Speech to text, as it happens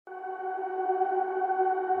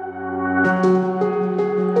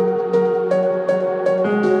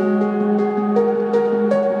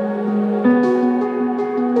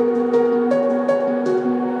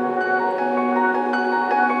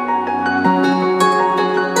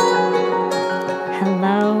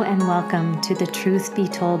welcome to the Truth Be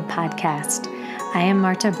Told podcast. I am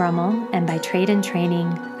Marta Brummel, and by trade and training,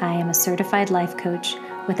 I am a certified life coach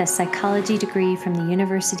with a psychology degree from the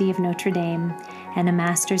University of Notre Dame and a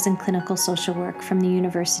master's in clinical social work from the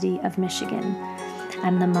University of Michigan.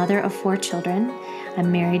 I'm the mother of 4 children.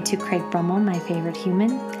 I'm married to Craig Brummel, my favorite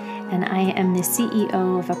human, and I am the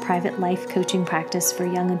CEO of a private life coaching practice for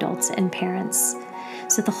young adults and parents.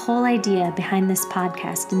 So the whole idea behind this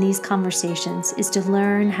podcast and these conversations is to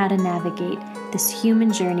learn how to navigate this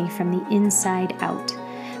human journey from the inside out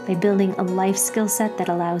by building a life skill set that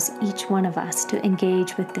allows each one of us to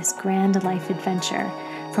engage with this grand life adventure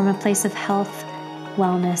from a place of health,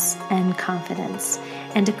 wellness, and confidence,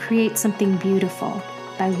 and to create something beautiful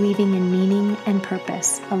by weaving in meaning and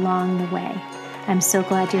purpose along the way. I'm so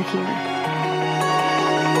glad you're here.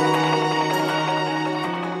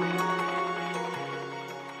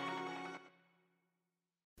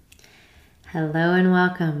 Hello and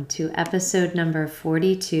welcome to episode number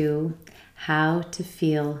 42, How to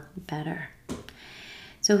Feel Better.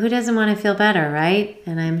 So who doesn't want to feel better, right?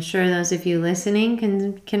 And I'm sure those of you listening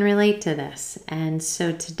can relate to this. And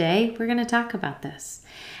so today we're going to talk about this.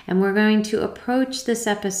 And we're going to approach this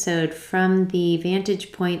episode from the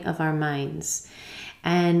vantage point of our minds.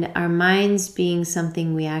 And our minds being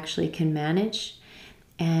something we actually can manage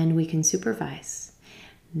and we can supervise.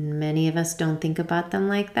 Many of us don't think about them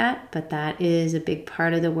like that, but that is a big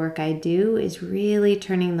part of the work I do, is really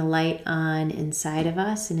turning the light on inside of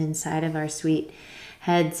us and inside of our sweet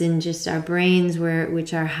heads and just our brains,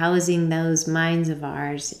 which are housing those minds of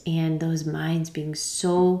ours, and those minds being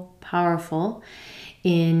so powerful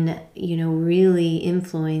in, really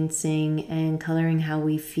influencing and coloring how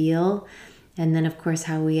we feel, and then of course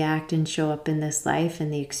how we act and show up in this life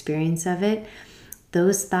and the experience of it.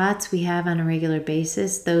 Those thoughts we have on a regular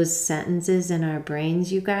basis, those sentences in our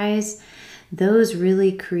brains, you guys, those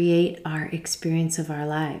really create our experience of our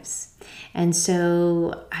lives. And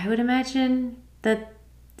so I would imagine that,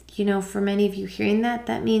 for many of you hearing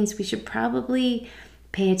that means we should probably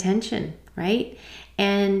pay attention, right?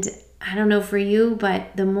 And I don't know for you,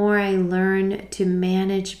 but the more I learn to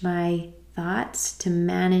manage my thoughts, to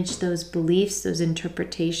manage those beliefs, those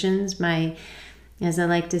interpretations, as I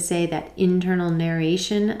like to say, that internal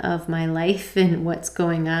narration of my life and what's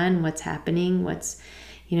going on, what's happening, what's,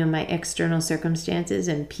 my external circumstances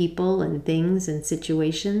and people and things and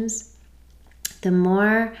situations, the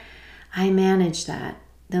more I manage that,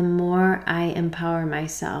 the more I empower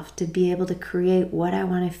myself to be able to create what I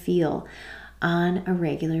want to feel on a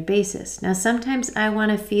regular basis. Now, sometimes I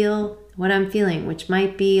want to feel what I'm feeling, which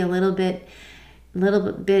might be a little bit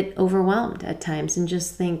overwhelmed at times, and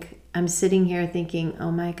just think, I'm sitting here thinking,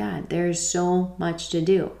 oh my God, there's so much to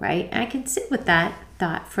do, right? I can sit with that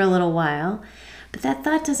thought for a little while, but that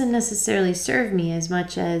thought doesn't necessarily serve me as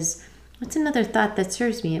much as, what's another thought that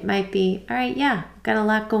serves me? It might be, all right, yeah, I've got a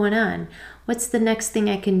lot going on. What's the next thing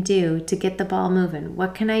I can do to get the ball moving?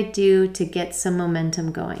 What can I do to get some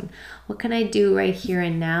momentum going? What can I do right here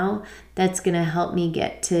and now that's going to help me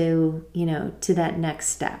get to, to that next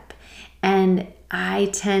step? And I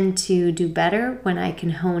tend to do better when I can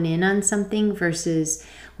hone in on something versus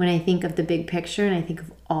when I think of the big picture and I think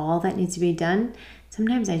of all that needs to be done.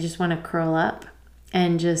 Sometimes I just want to curl up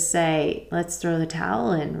and just say, let's throw the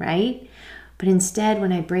towel in, right? But instead,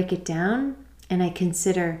 when I break it down and I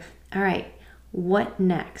consider, all right, what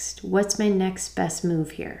next? What's my next best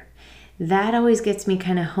move here? That always gets me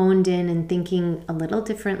kind of honed in and thinking a little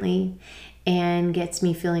differently and gets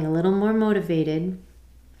me feeling a little more motivated.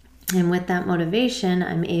 And with that motivation,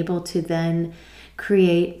 I'm able to then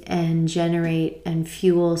create and generate and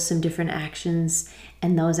fuel some different actions.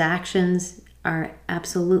 And those actions are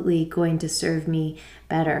absolutely going to serve me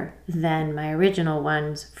better than my original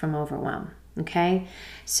ones from overwhelm. Okay?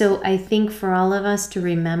 So I think for all of us to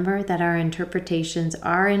remember that our interpretations,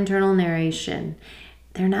 our internal narration,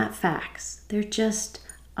 they're not facts. They're just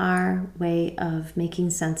our way of making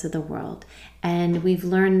sense of the world. And we've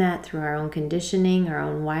learned that through our own conditioning, our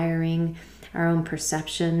own wiring, our own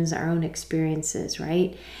perceptions, our own experiences,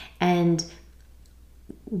 right? And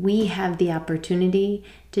we have the opportunity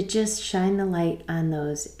to just shine the light on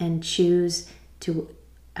those and choose to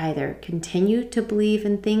either continue to believe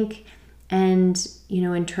and think and,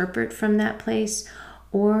 interpret from that place,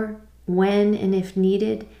 or when and if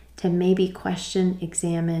needed, to maybe question,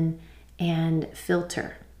 examine, and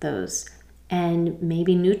filter those and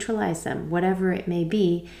maybe neutralize them, whatever it may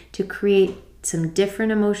be, to create some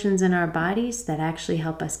different emotions in our bodies that actually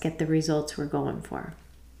help us get the results we're going for.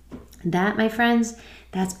 That, my friends,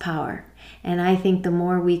 that's power. And I think the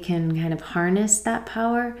more we can kind of harness that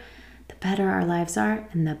power, the better our lives are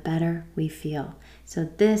and the better we feel. So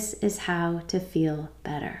this is how to feel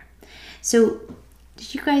better. So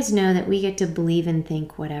did you guys know that we get to believe and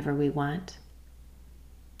think whatever we want?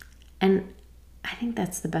 And I think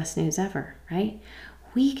that's the best news ever, right?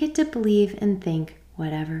 We get to believe and think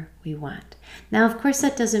whatever we want. Now, of course,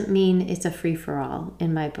 that doesn't mean it's a free-for-all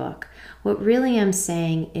in my book. What really I'm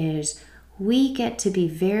saying is we get to be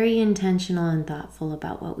very intentional and thoughtful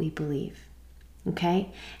about what we believe,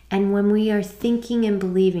 okay? And when we are thinking and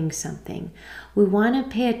believing something, we want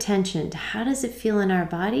to pay attention to how does it feel in our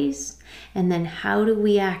bodies, and then how do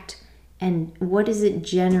we act, and what does it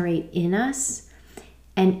generate in us?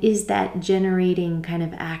 And is that generating kind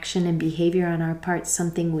of action and behavior on our part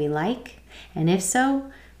something we like? And if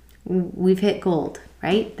so, we've hit gold,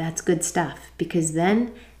 right? That's good stuff, because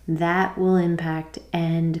then that will impact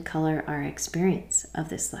and color our experience of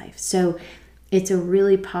this life. So it's a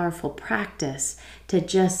really powerful practice to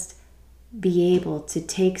just be able to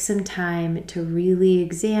take some time to really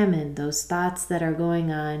examine those thoughts that are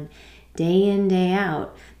going on day in, day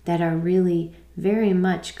out, that are really very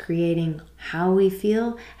much creating how we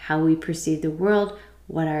feel, how we perceive the world,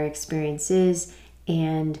 what our experience is.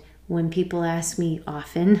 And when people ask me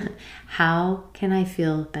often, how can I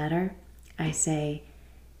feel better? I say,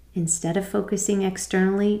 instead of focusing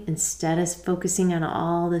externally, instead of focusing on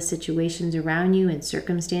all the situations around you and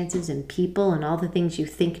circumstances and people and all the things you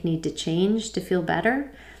think need to change to feel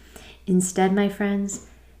better, instead, my friends,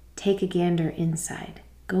 take a gander inside.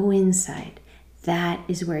 Go inside. That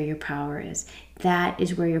is where your power is. That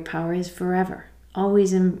is where your power is forever,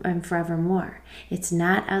 always and forevermore. It's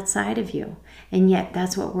not outside of you. And yet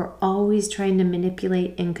that's what we're always trying to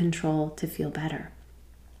manipulate and control to feel better.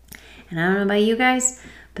 And I don't know about you guys,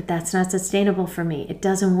 but that's not sustainable for me. It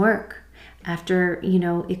doesn't work. After,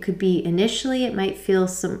 it could be initially, I might feel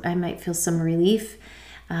some relief,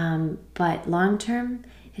 but long term,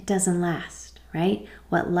 it doesn't last, right?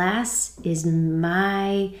 What lasts is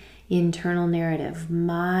my internal narrative,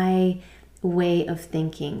 my way of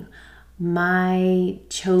thinking, my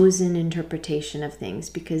chosen interpretation of things,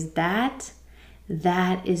 because that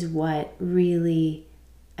is what really,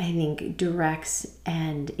 I think, directs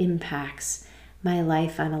and impacts my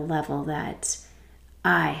life on a level that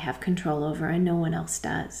I have control over and no one else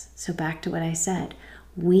does. So back to what I said,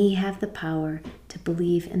 we have the power to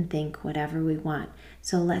believe and think whatever we want.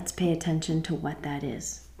 So let's pay attention to what that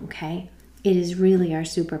is, okay? It is really our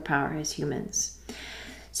superpower as humans.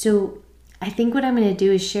 So I think what I'm going to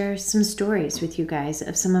do is share some stories with you guys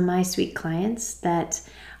of some of my sweet clients that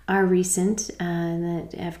are recent and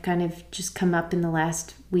that have kind of just come up in the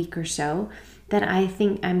last week or so that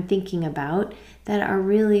I'm thinking about, that are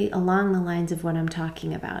really along the lines of what I'm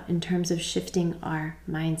talking about in terms of shifting our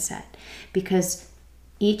mindset. Because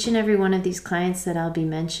each and every one of these clients that I'll be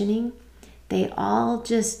mentioning, they all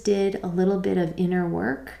just did a little bit of inner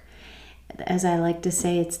work. As I like to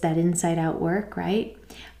say, it's that inside out work, right?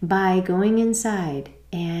 By going inside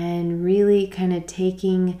and really kind of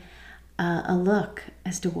taking a look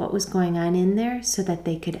as to what was going on in there so that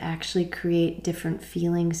they could actually create different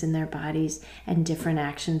feelings in their bodies and different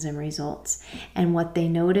actions and results. And what they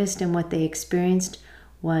noticed and what they experienced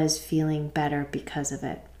was feeling better because of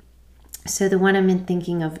it. So the one I'm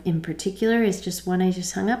thinking of in particular is just one I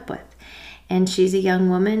just hung up with. And she's a young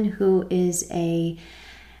woman who is a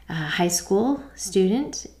high school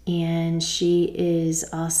student, and she is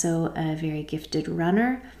also a very gifted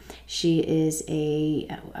runner. She is a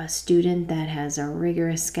student that has a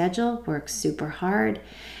rigorous schedule, works super hard.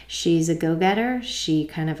 She's a go-getter. She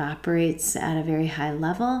kind of operates at a very high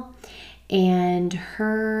level, and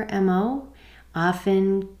her MO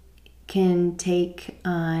often can take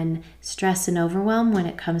on stress and overwhelm when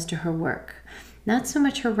it comes to her work. Not so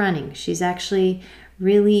much her running. She's actually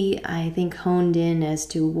really, I think, honed in as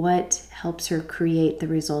to what helps her create the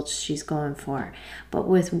results she's going for. But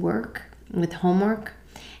with work, with homework,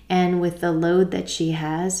 and with the load that she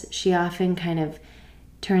has, she often kind of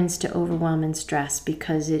turns to overwhelm and stress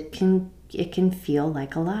because it can feel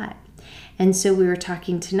like a lot. And so we were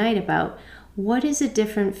talking tonight about what is a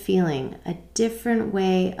different feeling, a different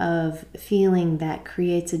way of feeling that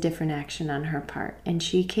creates a different action on her part. And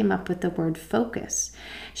she came up with the word focus.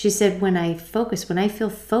 She said, when I feel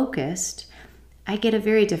focused, I get a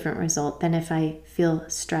very different result than if I feel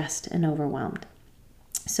stressed and overwhelmed.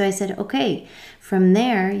 So I said, okay, from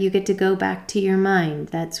there, you get to go back to your mind,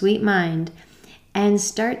 that sweet mind, and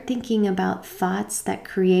start thinking about thoughts that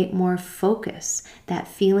create more focus, that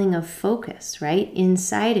feeling of focus, right,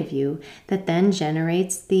 inside of you that then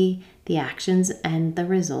generates the actions and the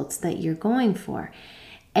results that you're going for.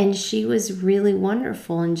 And she was really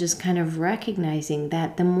wonderful in just kind of recognizing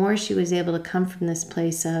that the more she was able to come from this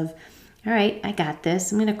place of, all right, I got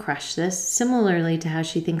this, I'm going to crush this, similarly to how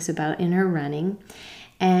she thinks about in her running.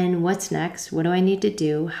 And what's next? What do I need to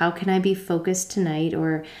do? How can I be focused tonight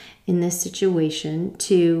or in this situation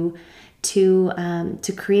to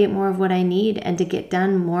create more of what I need and to get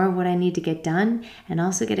done more of what I need to get done, and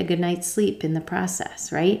also get a good night's sleep in the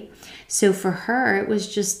process, right? So for her, it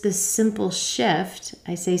was just this simple shift.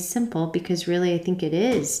 I say simple because really I think it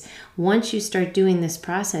is. Once you start doing this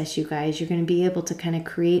process, you guys, you're going to be able to kind of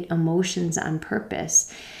create emotions on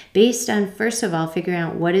purpose based on, first of all, figuring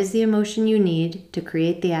out what is the emotion you need to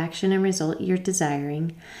create the action and result you're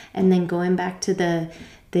desiring, and then going back to the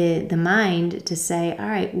mind to say, all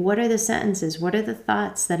right, what are the sentences? What are the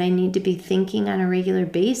thoughts that I need to be thinking on a regular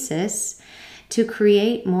basis to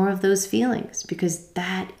create more of those feelings? Because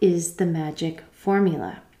that is the magic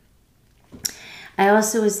formula. I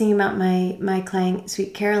also was thinking about my client,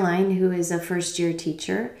 Sweet Caroline, who is a first-year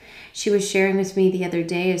teacher. She was sharing with me the other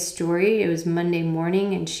day a story. It was Monday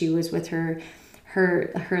morning, and she was with her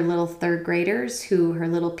little third graders, her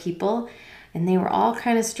little people, and they were all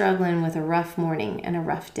kind of struggling with a rough morning and a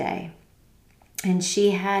rough day. And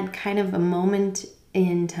she had kind of a moment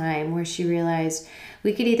in time where she realized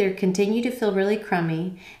we could either continue to feel really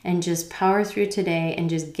crummy and just power through today and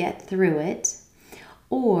just get through it,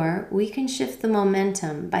 or we can shift the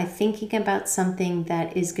momentum by thinking about something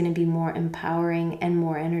that is going to be more empowering and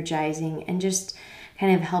more energizing and just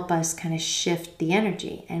kind of help us kind of shift the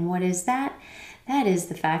energy. And what is that? That is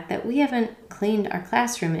the fact that we haven't cleaned our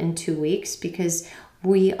classroom in 2 weeks because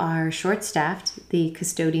we are short-staffed. The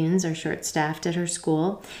custodians are short-staffed at her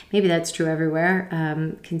school. Maybe that's true everywhere,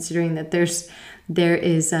 considering that there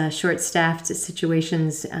is short-staffed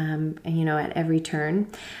situations, at every turn.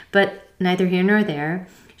 But neither here nor there.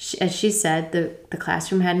 As she said, the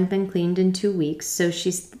classroom hadn't been cleaned in 2 weeks. So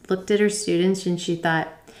she looked at her students and she thought,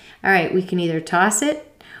 all right, we can either toss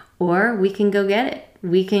it or we can go get it.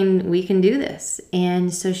 We can do this.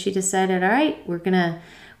 And so she decided, all right, we're gonna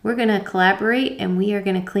collaborate and we are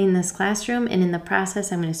gonna clean this classroom. And in the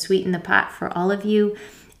process, I'm gonna sweeten the pot for all of you.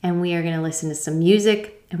 And we are gonna listen to some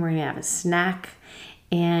music and we're gonna have a snack.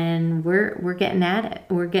 And we're getting at it.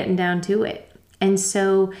 We're getting down to it. And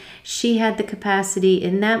so she had the capacity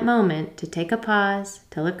in that moment to take a pause,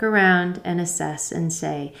 to look around and assess and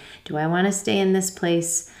say, do I want to stay in this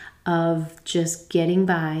place of just getting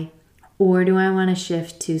by, or do I want to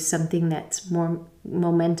shift to something that's more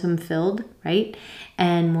momentum filled, right?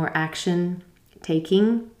 And more action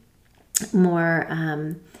taking, more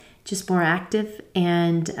just more active.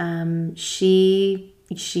 And she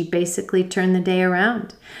basically turned the day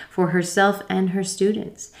around for herself and her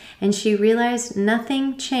students. And she realized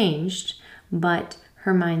nothing changed but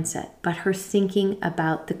her mindset, but her thinking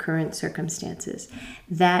about the current circumstances.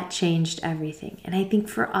 That changed everything. And I think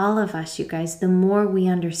for all of us, you guys, the more we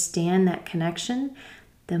understand that connection,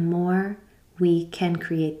 the more we can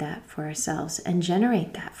create that for ourselves and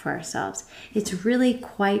generate that for ourselves. It's really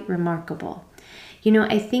quite remarkable.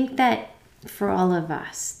 I think that for all of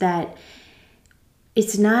us, that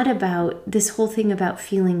it's not about this whole thing about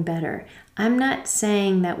feeling better. I'm not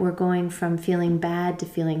saying that we're going from feeling bad to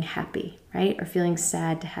feeling happy, right? Or feeling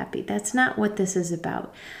sad to happy. That's not what this is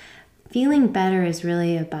about. Feeling better is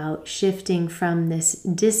really about shifting from this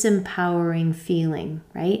disempowering feeling,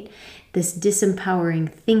 right? This disempowering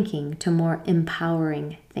thinking to more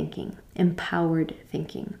empowering thinking, empowered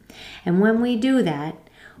thinking. And when we do that,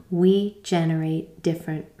 we generate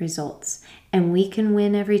different results. And we can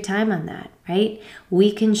win every time on that, right?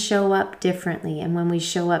 We can show up differently. And when we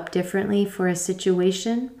show up differently for a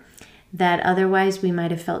situation that otherwise we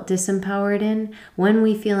might have felt disempowered in, when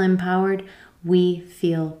we feel empowered, we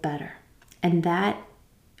feel better. And that,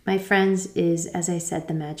 my friends, is, as I said,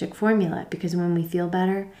 the magic formula. Because when we feel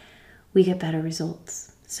better, we get better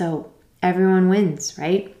results. So everyone wins,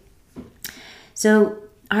 right? So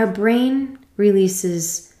our brain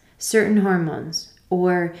releases certain hormones,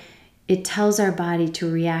 or it tells our body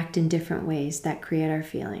to react in different ways that create our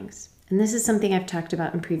feelings. And this is something I've talked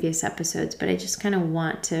about in previous episodes, but I just kind of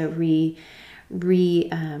want to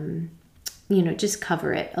just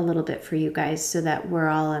cover it a little bit for you guys so that we're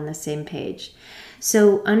all on the same page.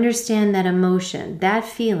 So understand that emotion, that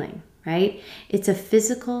feeling, right? It's a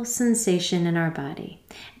physical sensation in our body,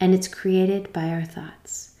 and it's created by our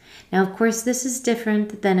thoughts. Now, of course, this is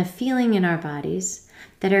different than a feeling in our bodies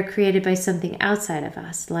that are created by something outside of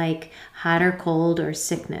us, like hot or cold or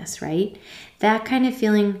sickness, right? That kind of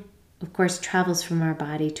feeling, of course, travels from our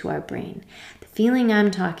body to our brain. The feeling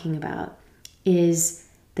I'm talking about is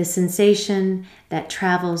the the sensation that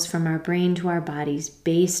travels from our brain to our bodies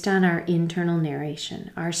based on our internal narration,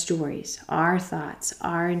 our stories, our thoughts,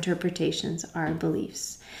 our interpretations, our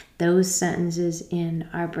beliefs, those sentences in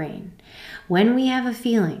our brain. When we have a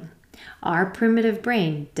feeling, our primitive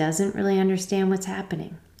brain doesn't really understand what's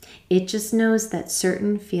happening. It just knows that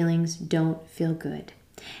certain feelings don't feel good,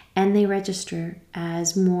 and they register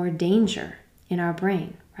as more danger in our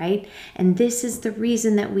brain, right? And this is the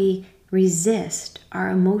reason that we resist our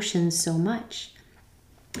emotions so much.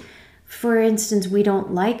 For instance, we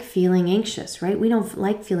don't like feeling anxious, right? We don't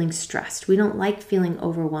like feeling stressed. We don't like feeling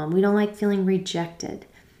overwhelmed. We don't like feeling rejected.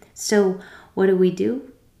 So what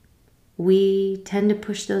do? We tend to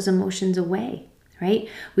push those emotions away, right?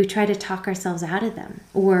 We try to talk ourselves out of them,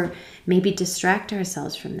 or maybe distract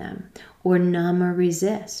ourselves from them, or numb or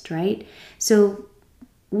resist, right? So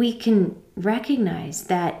we can recognize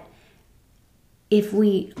that if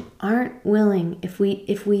we aren't willing, if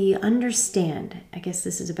we understand, I guess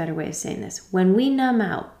this is a better way of saying this, when we numb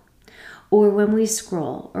out, or when we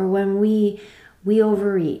scroll, or when we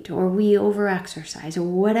overeat, or we overexercise, or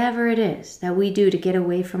whatever it is that we do to get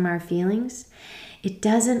away from our feelings, it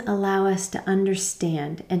doesn't allow us to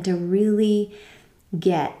understand and to really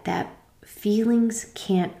get that feelings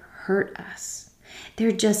can't hurt us.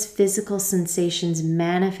 They're just physical sensations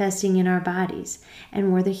manifesting in our bodies,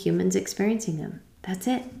 and we're the humans experiencing them. That's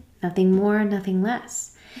it. Nothing more, nothing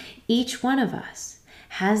less. Each one of us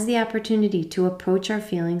has the opportunity to approach our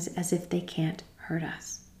feelings as if they can't hurt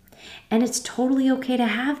us. And it's totally okay to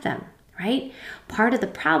have them, right? Part of the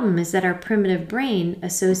problem is that our primitive brain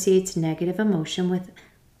associates negative emotion with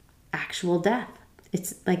actual death.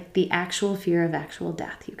 It's like the actual fear of actual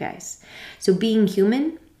death, you guys. So being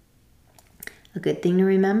human, a good thing to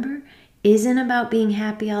remember, isn't about being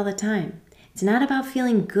happy all the time. It's not about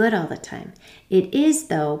feeling good all the time. It is,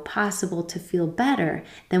 though, possible to feel better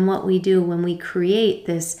than what we do when we create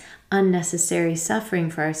this unnecessary suffering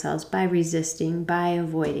for ourselves by resisting, by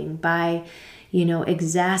avoiding, by,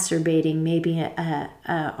 exacerbating maybe a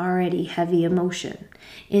already heavy emotion.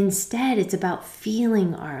 Instead, it's about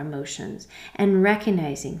feeling our emotions and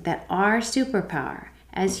recognizing that our superpower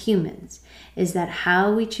as humans is that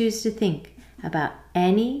how we choose to think about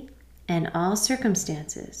any and all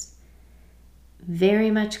circumstances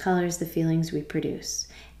very much colors the feelings we produce,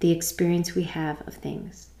 the experience we have of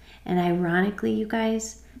things. And ironically, you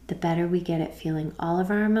guys, the better we get at feeling all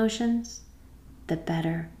of our emotions, the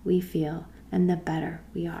better we feel and the better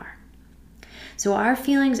we are. So our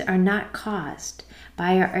feelings are not caused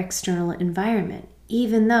by our external environment,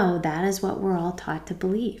 even though that is what we're all taught to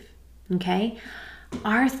believe, okay?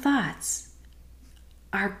 Our thoughts,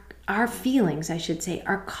 our feelings, I should say,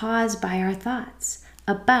 are caused by our thoughts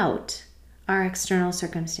about our external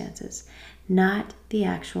circumstances, not the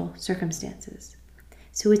actual circumstances.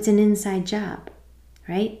 So it's an inside job,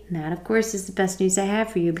 right? And that, of course, is the best news I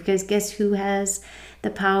have for you, because guess who has the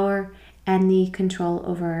power and the control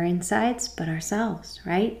over our insides but ourselves,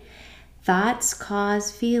 right? Thoughts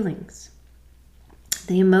cause feelings,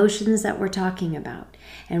 the emotions that we're talking about.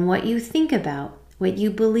 And what you think about, what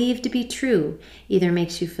you believe to be true, either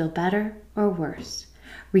makes you feel better or worse,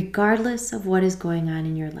 regardless of what is going on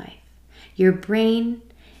in your life. Your brain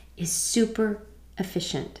is super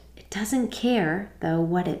efficient. It doesn't care, though,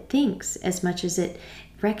 what it thinks as much as it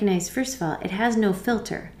recognizes, first of all, it has no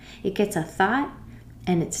filter. It gets a thought,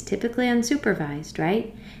 and it's typically unsupervised,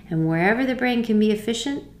 right? And wherever the brain can be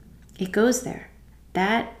efficient, it goes there.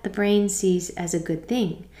 That the brain sees as a good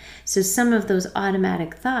thing. So some of those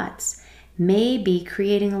automatic thoughts may be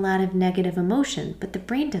creating a lot of negative emotion, but the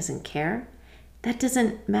brain doesn't care. That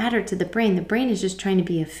doesn't matter to the brain. The brain is just trying to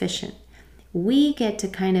be efficient. We get to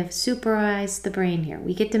kind of supervise the brain here.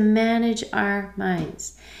 We get to manage our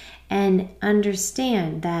minds and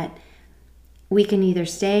understand that we can either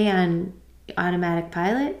stay on automatic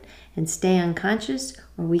pilot and stay unconscious,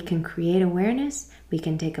 or we can create awareness. We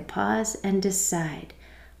can take a pause and decide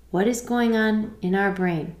what is going on in our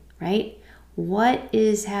brain, right? What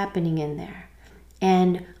is happening in there?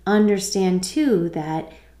 And understand too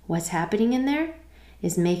that what's happening in there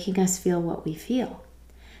is making us feel what we feel.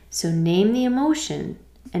 So name the emotion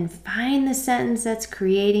and find the sentence that's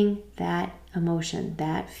creating that emotion,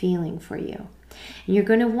 that feeling for you. And you're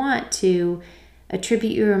going to want to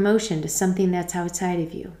attribute your emotion to something that's outside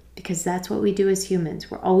of you, because that's what we do as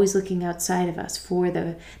humans. We're always looking outside of us for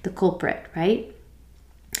the culprit, right?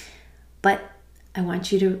 But I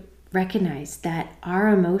want you to recognize that our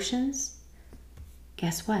emotions,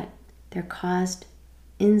 guess what? They're caused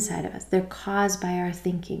inside of us. They're caused by our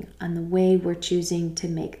thinking on the way we're choosing to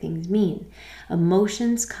make things mean.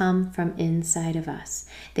 Emotions come from inside of us.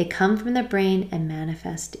 They come from the brain and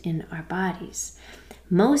manifest in our bodies.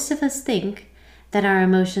 Most of us think that our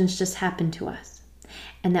emotions just happen to us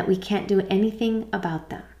and that we can't do anything about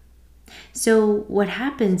them. So what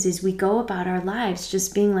happens is we go about our lives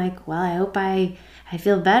just being like, well, I hope I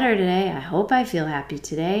feel better today. I hope I feel happy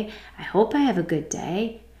today. I hope I have a good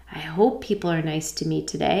day. I hope people are nice to me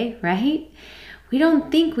today, right? We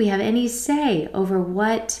don't think we have any say over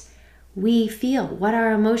what we feel, what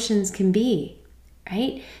our emotions can be,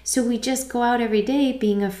 right? So we just go out every day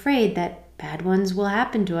being afraid that bad ones will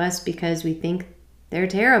happen to us because we think they're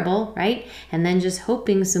terrible, right? And then just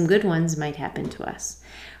hoping some good ones might happen to us.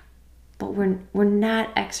 But we're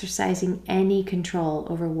not exercising any control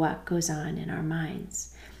over what goes on in our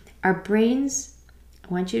minds. Our brains,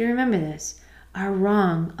 I want you to remember this, are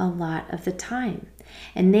wrong a lot of the time.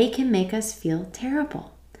 And they can make us feel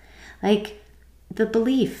terrible. Like the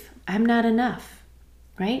belief, I'm not enough,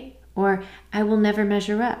 right? Or I will never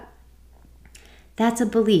measure up. That's a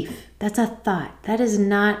belief. That's a thought. That is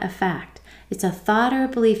not a fact. It's a thought or a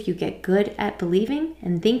belief you get good at believing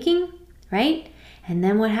and thinking, right? And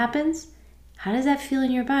then what happens? How does that feel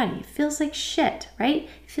in your body? It feels like shit, right?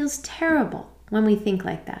 It feels terrible when we think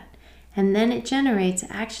like that. And then it generates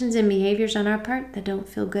actions and behaviors on our part that don't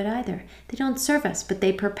feel good either. They don't serve us, but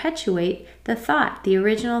they perpetuate the thought, the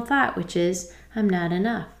original thought, which is, I'm not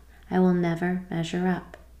enough. I will never measure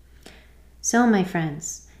up. So, my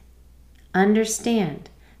friends, understand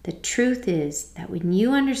the truth is that when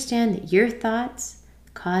you understand that your thoughts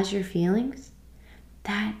cause your feelings,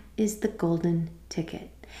 that is the golden ticket.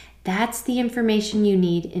 That's the information you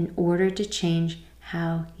need in order to change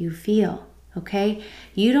how you feel. Okay?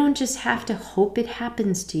 You don't just have to hope it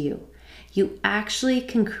happens to you. You actually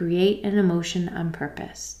can create an emotion on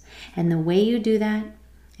purpose. And the way you do that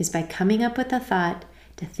is by coming up with a thought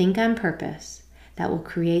to think on purpose that will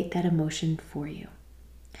create that emotion for you.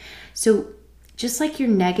 So just like your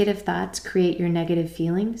negative thoughts create your negative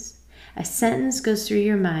feelings, a sentence goes through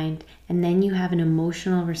your mind and then you have an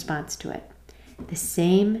emotional response to it. The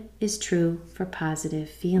same is true for positive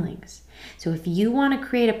feelings. So if you want to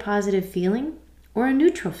create a positive feeling or a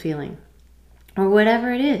neutral feeling or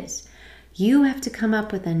whatever it is, you have to come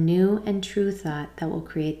up with a new and true thought that will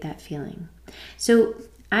create that feeling. So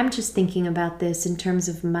I'm just thinking about this in terms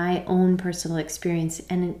of my own personal experience,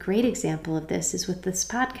 and a great example of this is with this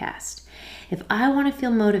podcast. If I want to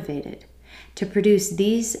feel motivated to produce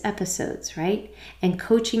these episodes, right, and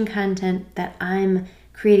coaching content that I'm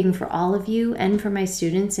creating for all of you and for my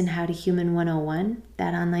students in How to Human 101,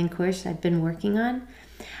 that online course I've been working on,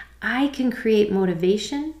 I can create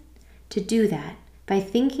motivation to do that by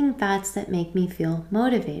thinking thoughts that make me feel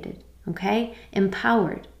motivated, okay?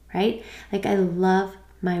 Empowered, right? Like I love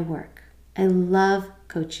my work. I love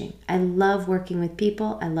coaching. I love working with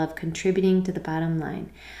people. I love contributing to the bottom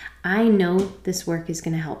line. I know this work is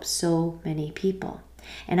going to help so many people.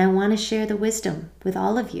 And I want to share the wisdom with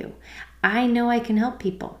all of you. I know I can help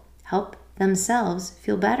people help themselves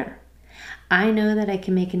feel better. I know that I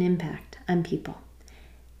can make an impact on people.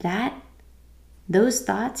 Those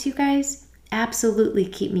thoughts, you guys, absolutely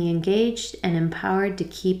keep me engaged and empowered to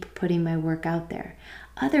keep putting my work out there.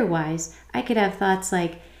 Otherwise, I could have thoughts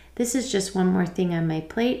like, this is just one more thing on my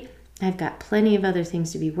plate. I've got plenty of other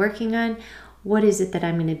things to be working on. What is it that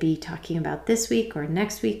I'm going to be talking about this week or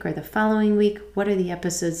next week or the following week? What are the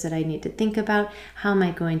episodes that I need to think about? How am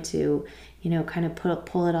I going to, kind of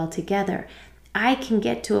pull it all together? I can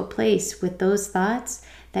get to a place with those thoughts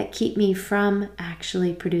that keep me from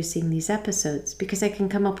actually producing these episodes because I can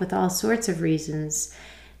come up with all sorts of reasons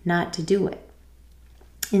not to do it.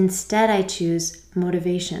 Instead, I choose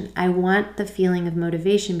motivation. I want the feeling of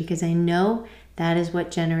motivation because I know that is what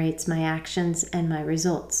generates my actions and my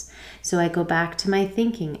results. So I go back to my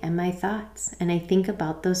thinking and my thoughts, and I think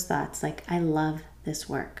about those thoughts like, I love this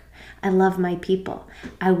work. I love my people.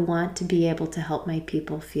 I want to be able to help my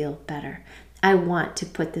people feel better. I want to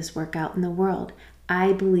put this work out in the world.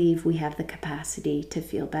 I believe we have the capacity to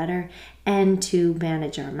feel better and to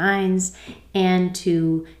manage our minds and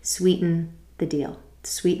to sweeten the deal,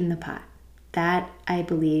 sweeten the pot. That I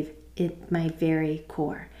believe at my very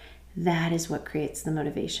core. That is what creates the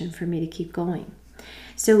motivation for me to keep going.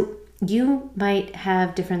 So you might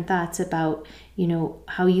have different thoughts about,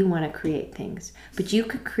 how you want to create things, but you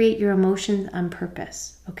could create your emotions on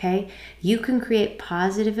purpose, okay? You can create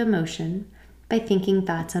positive emotion by thinking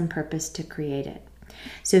thoughts on purpose to create it.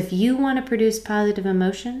 So if you want to produce positive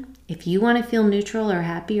emotion, if you want to feel neutral or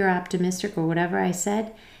happy or optimistic or whatever I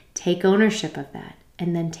said, take ownership of that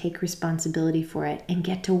and then take responsibility for it and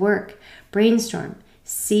get to work. Brainstorm.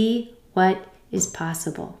 See what is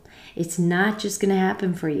possible. It's not just going to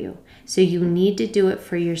happen for you. So you need to do it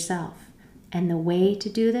for yourself. And the way to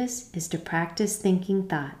do this is to practice thinking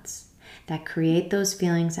thoughts that create those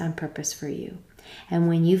feelings on purpose for you. And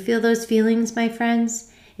when you feel those feelings, my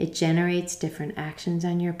friends, it generates different actions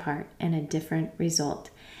on your part and a different result.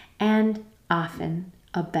 And often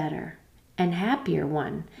a better and happier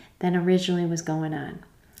one than originally was going on.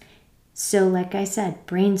 So like I said,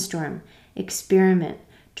 brainstorm, experiment,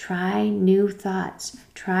 try new thoughts,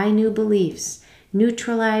 try new beliefs,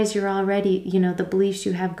 neutralize your already, the beliefs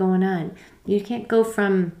you have going on. You can't go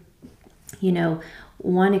from,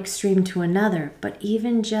 one extreme to another, but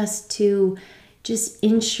even just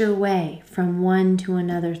inch your way from one to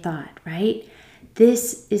another thought, right?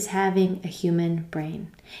 This is having a human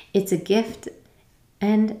brain. It's a gift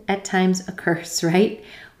and at times a curse, right?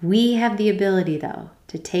 We have the ability, though,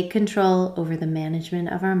 to take control over the management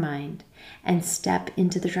of our mind and step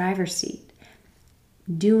into the driver's seat.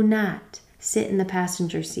 Do not sit in the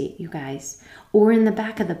passenger seat, you guys, or in the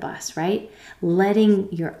back of the bus, right?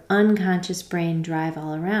 Letting your unconscious brain drive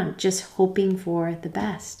all around, just hoping for the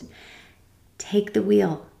best. Take the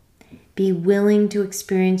wheel. Be willing to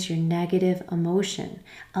experience your negative emotion.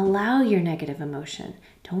 Allow your negative emotion.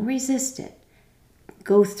 Don't resist it.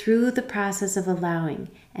 Go through the process of allowing,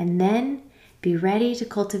 and then be ready to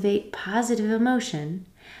cultivate positive emotion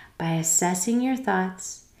by assessing your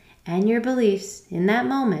thoughts and your beliefs in that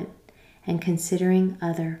moment and considering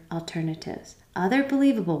other alternatives, other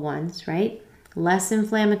believable ones, right? Less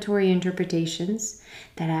inflammatory interpretations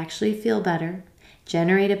that actually feel better,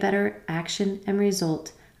 generate a better action and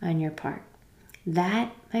result on your part.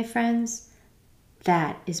 That, my friends,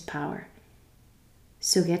 that is power.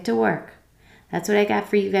 So get to work. That's what I got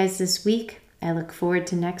for you guys this week. I look forward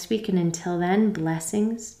to next week, and until then,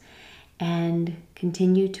 blessings, and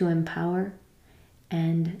continue to empower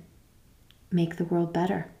and make the world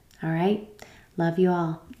better. All right? Love you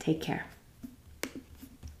all. Take care.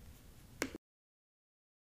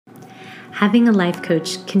 Having a life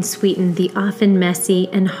coach can sweeten the often messy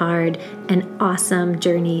and hard and awesome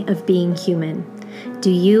journey of being human.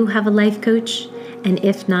 Do you have a life coach? And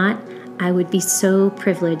if not, I would be so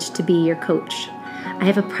privileged to be your coach. I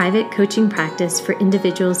have a private coaching practice for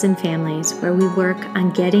individuals and families where we work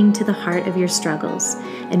on getting to the heart of your struggles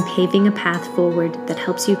and paving a path forward that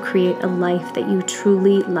helps you create a life that you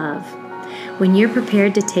truly love. When you're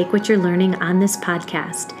prepared to take what you're learning on this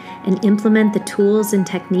podcast and implement the tools and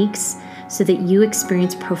techniques so that you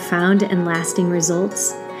experience profound and lasting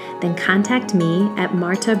results, then contact me at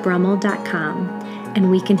martabrummel.com and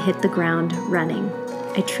we can hit the ground running.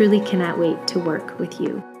 I truly cannot wait to work with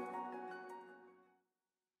you.